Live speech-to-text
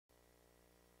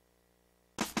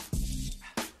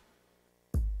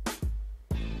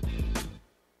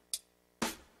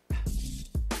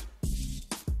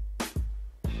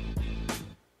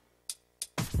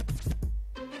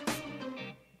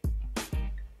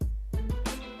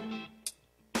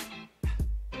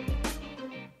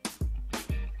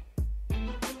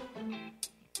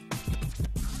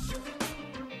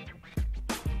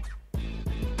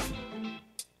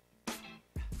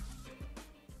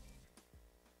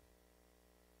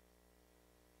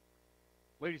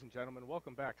Ladies and gentlemen,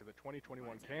 welcome back to the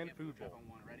 2021 Canned Food Bowl.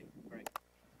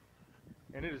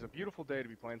 And it is a beautiful day to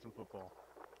be playing some football.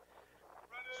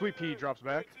 Sweet Pea drops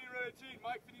back.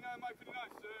 Mike 59, Mike 59,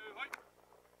 hike.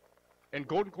 And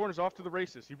Golden Corn is off to the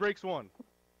races. He breaks one.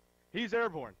 He's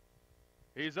airborne.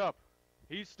 He's up.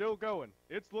 He's still going.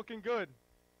 It's looking good.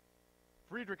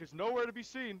 Friedrich is nowhere to be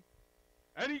seen.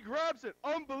 And he grabs it.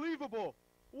 Unbelievable.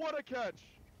 What a catch.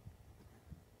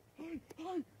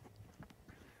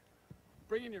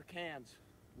 Bring in your cans.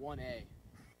 1A.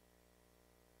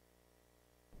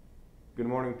 Good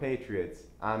morning, Patriots.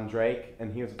 I'm Drake,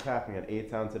 and here's what's happening at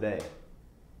A-Town today.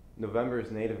 November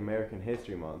is Native American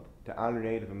History Month. To honor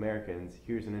Native Americans,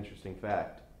 here's an interesting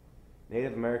fact.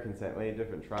 Native Americans had many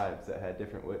different tribes that had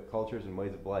different cultures and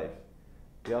ways of life.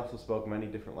 They also spoke many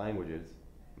different languages.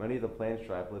 Many of the Plains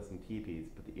tribe lived in teepees,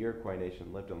 but the Iroquois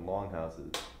nation lived in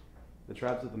longhouses. The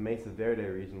tribes of the Mesa Verde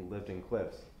region lived in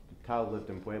cliffs. The Tau lived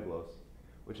in pueblos,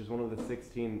 which is one of the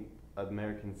 16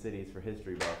 American cities for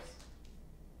history buffs.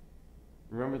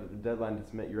 Remember that the deadline to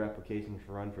submit your application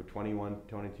to run for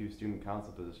 21-22 student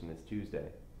council position is Tuesday.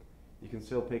 You can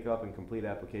still pick up and complete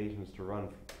applications to run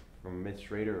from Ms.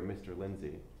 Schrader or Mr.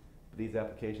 Lindsay, but these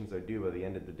applications are due by the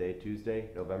end of the day Tuesday,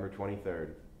 November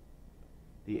 23rd.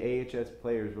 The AHS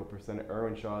players will present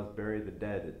Irwin Shaw's Bury the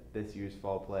Dead at this year's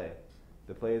fall play.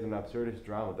 The play is an absurdist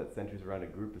drama that centers around a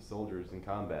group of soldiers in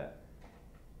combat.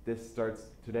 This starts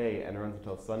today and runs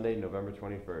until Sunday, November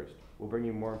 21st. We'll bring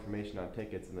you more information on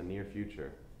tickets in the near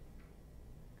future.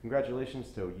 Congratulations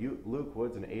to Luke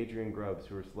Woods and Adrian Grubbs,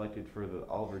 who were selected for the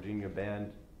All Virginia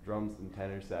Band, drums, and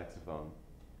tenor saxophone.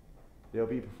 They'll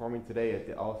be performing today at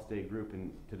the All-State Group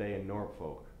today in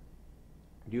Norfolk.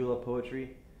 Do you love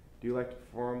poetry? Do you like to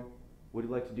perform? Would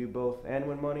you like to do both and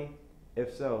win money?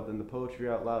 If so, then the Poetry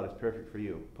Out Loud is perfect for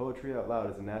you. Poetry Out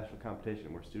Loud is a national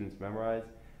competition where students memorize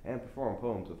and perform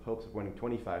poems with hopes of winning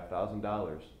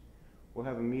 $25,000. We'll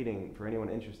have a meeting for anyone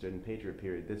interested in Patriot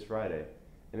Period this Friday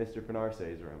in Mr.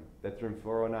 Penarce's room. That's room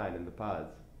 409 in the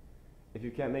pods. If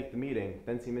you can't make the meeting,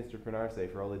 then see Mr.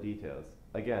 Penarce for all the details.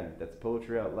 Again, that's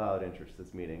Poetry Out Loud interest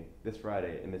this meeting this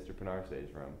Friday in Mr.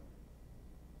 Penarce's room.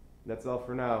 That's all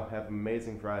for now. Have an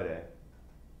amazing Friday.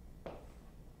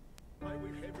 I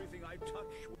wish everything I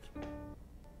touch would...